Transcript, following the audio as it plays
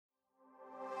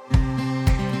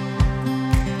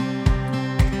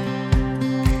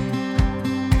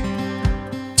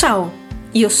Ciao,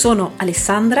 io sono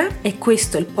Alessandra e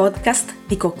questo è il podcast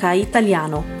di Cocai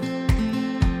Italiano.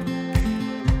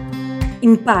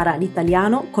 Impara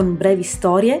l'italiano con brevi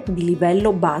storie di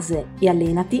livello base e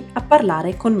allenati a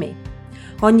parlare con me.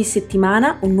 Ogni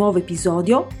settimana un nuovo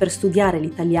episodio per studiare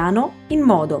l'italiano in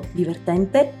modo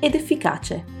divertente ed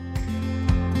efficace.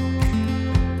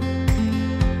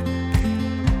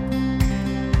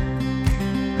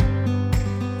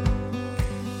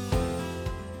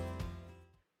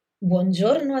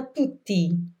 Buongiorno a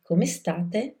tutti, come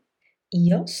state?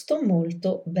 Io sto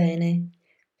molto bene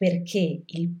perché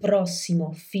il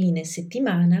prossimo fine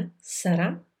settimana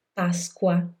sarà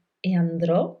Pasqua e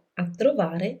andrò a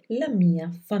trovare la mia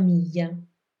famiglia.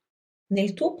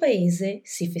 Nel tuo paese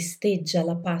si festeggia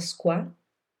la Pasqua?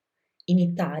 In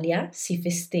Italia si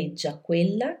festeggia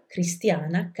quella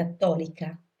cristiana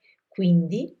cattolica,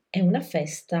 quindi è una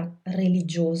festa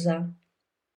religiosa.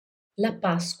 La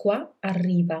Pasqua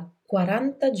arriva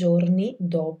 40 giorni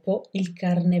dopo il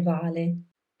Carnevale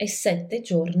e 7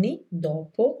 giorni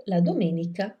dopo la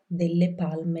Domenica delle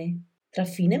Palme, tra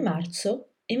fine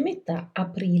marzo e metà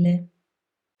aprile.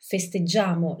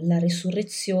 Festeggiamo la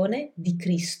resurrezione di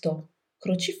Cristo,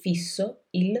 crocifisso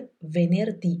il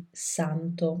Venerdì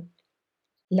Santo.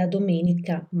 La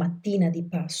domenica mattina di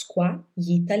Pasqua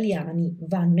gli italiani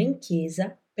vanno in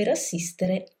chiesa per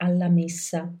assistere alla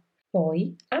messa.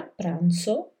 Poi a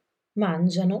pranzo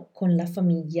mangiano con la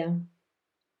famiglia.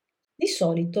 Di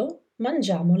solito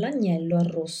mangiamo l'agnello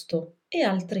arrosto e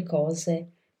altre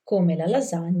cose, come la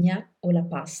lasagna o la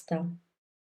pasta.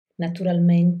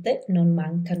 Naturalmente non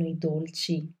mancano i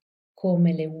dolci,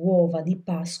 come le uova di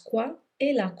Pasqua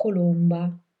e la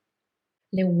colomba.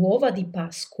 Le uova di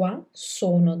Pasqua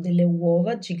sono delle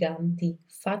uova giganti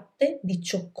fatte di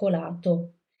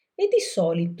cioccolato e di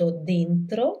solito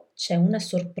dentro c'è una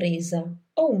sorpresa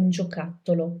o un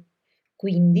giocattolo,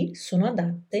 quindi sono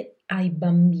adatte ai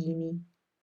bambini.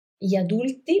 Gli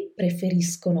adulti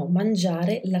preferiscono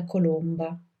mangiare la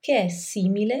colomba, che è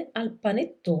simile al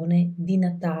panettone di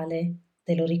Natale,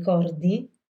 te lo ricordi?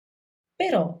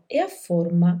 Però è a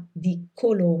forma di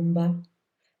colomba.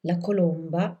 La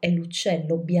colomba è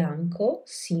l'uccello bianco,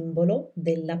 simbolo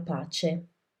della pace.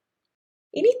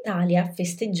 In Italia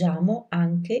festeggiamo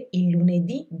anche il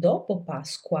lunedì dopo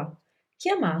Pasqua,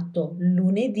 chiamato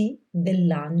lunedì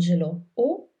dell'angelo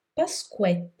o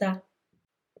Pasquetta.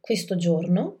 Questo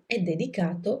giorno è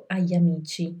dedicato agli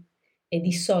amici e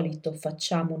di solito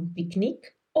facciamo un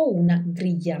picnic o una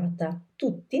grigliata,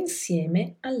 tutti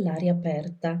insieme all'aria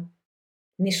aperta.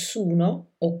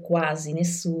 Nessuno, o quasi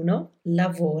nessuno,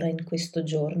 lavora in questo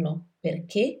giorno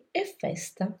perché è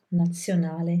festa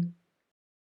nazionale.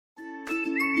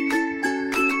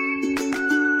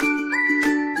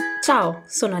 Ciao,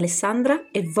 sono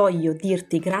Alessandra e voglio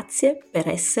dirti grazie per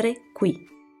essere qui.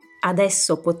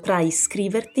 Adesso potrai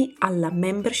iscriverti alla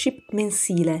membership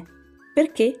mensile.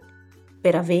 Perché?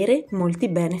 Per avere molti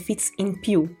benefits in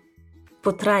più.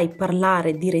 Potrai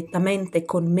parlare direttamente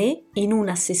con me in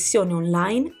una sessione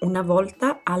online una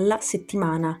volta alla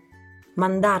settimana,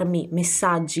 mandarmi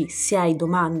messaggi se hai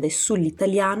domande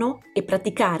sull'italiano e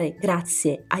praticare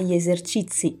grazie agli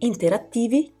esercizi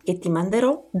interattivi che ti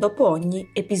manderò dopo ogni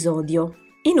episodio.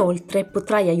 Inoltre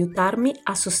potrai aiutarmi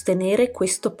a sostenere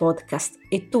questo podcast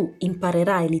e tu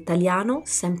imparerai l'italiano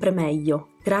sempre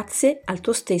meglio, grazie al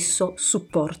tuo stesso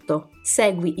supporto.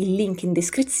 Segui il link in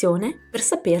descrizione per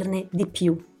saperne di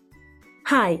più.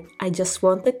 Hi, I just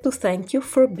wanted to thank you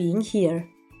for being here.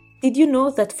 Did you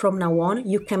know that from now on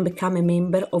you can become a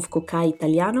member of Cocai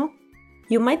Italiano?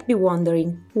 You might be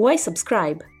wondering, why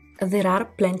subscribe? There are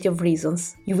plenty of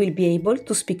reasons. You will be able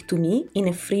to speak to me in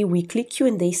a free weekly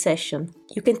Q&A session.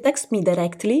 You can text me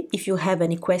directly if you have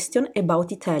any question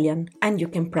about Italian, and you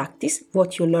can practice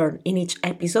what you learn in each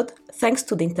episode thanks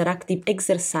to the interactive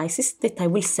exercises that I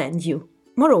will send you.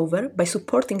 Moreover, by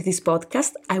supporting this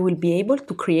podcast, I will be able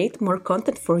to create more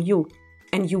content for you,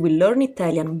 and you will learn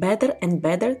Italian better and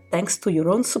better thanks to your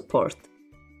own support.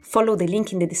 Follow the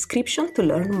link in the description to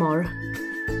learn more.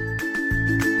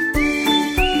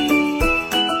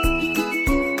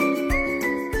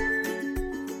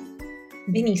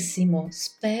 Benissimo,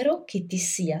 spero che ti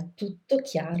sia tutto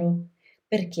chiaro,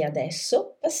 perché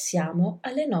adesso passiamo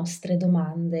alle nostre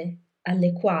domande,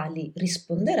 alle quali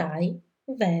risponderai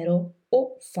vero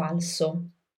o falso.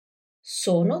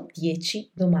 Sono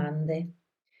 10 domande.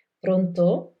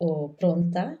 Pronto o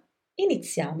pronta?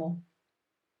 Iniziamo.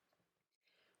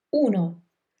 1.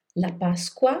 La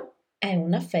Pasqua è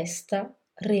una festa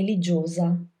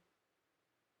religiosa.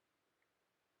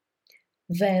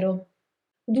 Vero.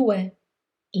 2.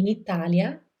 In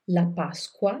Italia la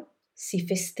Pasqua si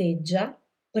festeggia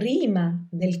prima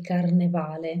del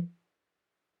carnevale.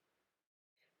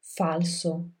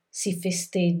 Falso, si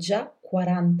festeggia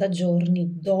 40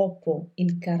 giorni dopo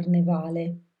il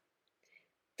carnevale.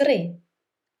 3.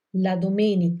 La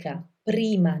domenica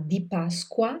prima di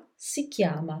Pasqua si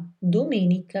chiama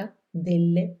Domenica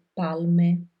delle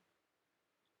Palme.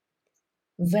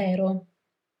 Vero.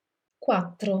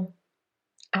 4.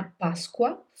 A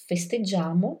Pasqua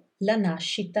festeggiamo la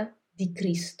nascita di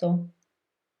Cristo.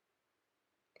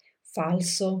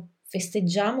 Falso,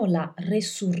 festeggiamo la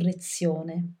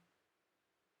resurrezione.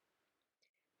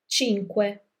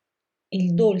 5.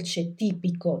 Il dolce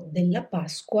tipico della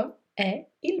Pasqua è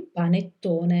il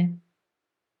panettone.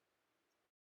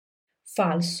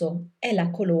 Falso, è la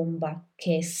colomba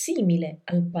che è simile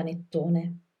al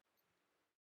panettone.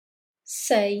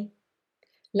 6.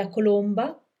 La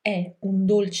colomba è un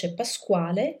dolce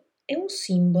pasquale e un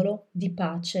simbolo di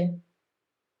pace.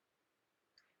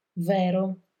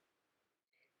 Vero.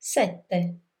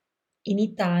 7. In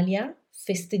Italia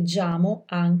festeggiamo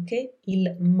anche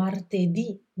il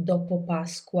martedì dopo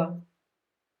Pasqua.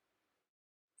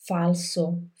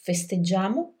 Falso,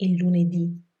 festeggiamo il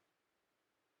lunedì.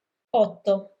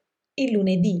 8. Il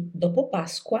lunedì dopo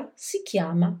Pasqua si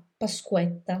chiama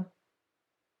Pasquetta.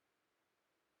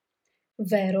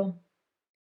 Vero.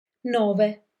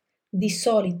 9. Di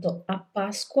solito a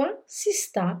Pasqua si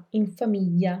sta in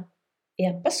famiglia e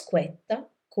a Pasquetta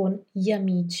con gli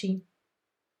amici.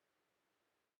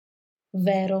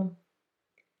 Vero.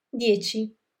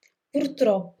 10.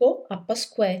 Purtroppo a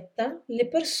Pasquetta le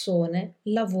persone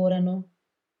lavorano.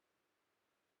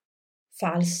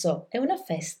 Falso, è una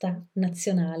festa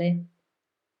nazionale.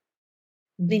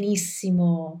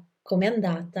 Benissimo, com'è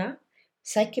andata?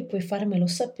 Sai che puoi farmelo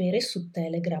sapere su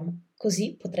Telegram,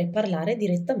 così potrai parlare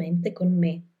direttamente con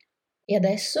me. E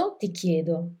adesso ti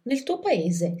chiedo, nel tuo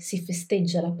paese si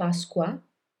festeggia la Pasqua?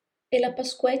 E la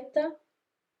Pasquetta?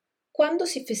 Quando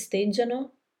si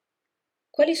festeggiano?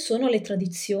 Quali sono le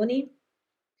tradizioni?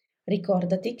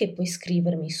 Ricordati che puoi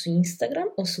scrivermi su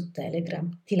Instagram o su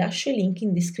Telegram. Ti lascio il link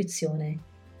in descrizione.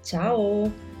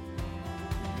 Ciao!